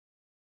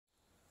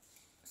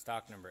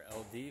Stock number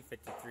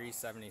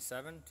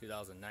LD5377,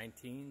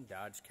 2019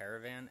 Dodge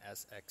Caravan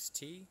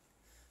Sxt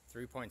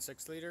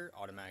 3.6 liter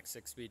automatic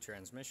 6-speed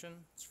transmission.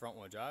 It's front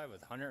wheel drive with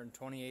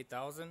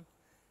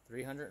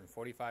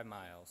 128,345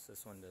 miles.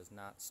 This one does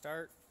not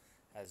start,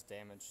 has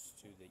damage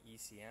to the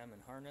ECM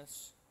and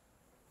harness.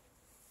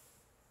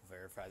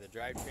 Verify the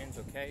drivetrain's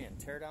okay and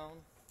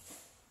teardown.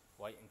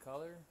 White in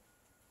color.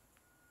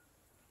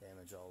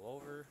 Damage all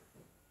over.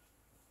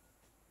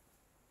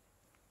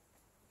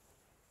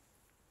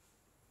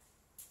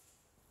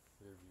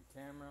 Rear view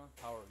camera,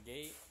 power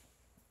gate.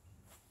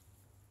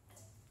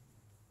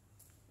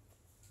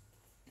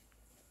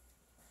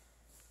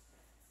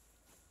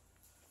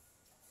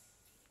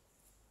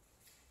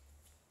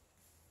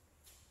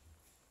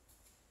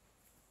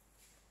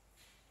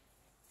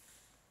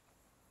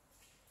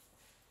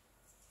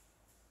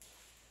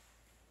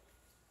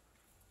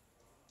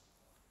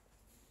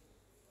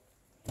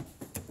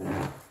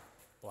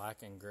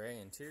 Black and gray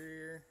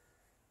interior.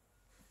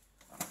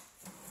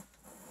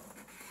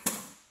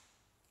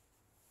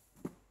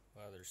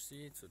 Leather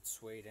seats with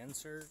suede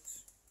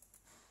inserts.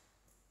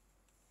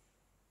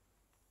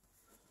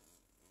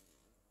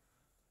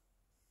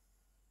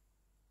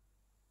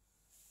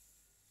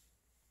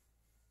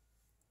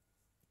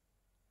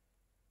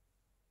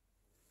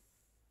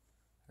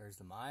 There's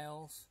the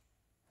miles.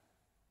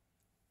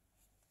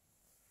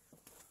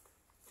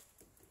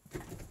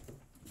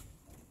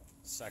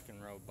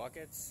 Second row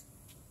buckets.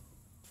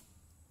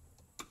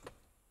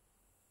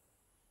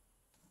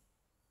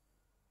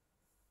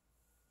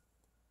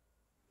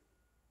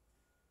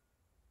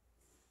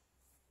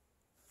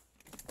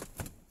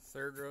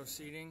 Third row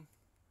seating.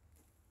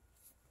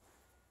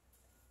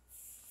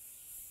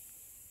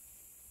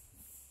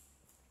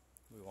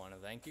 We want to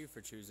thank you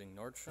for choosing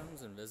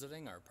Nordstrom's and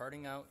visiting our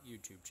Parting Out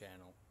YouTube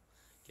channel.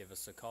 Give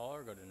us a call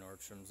or go to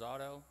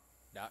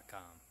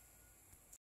nordstromsauto.com.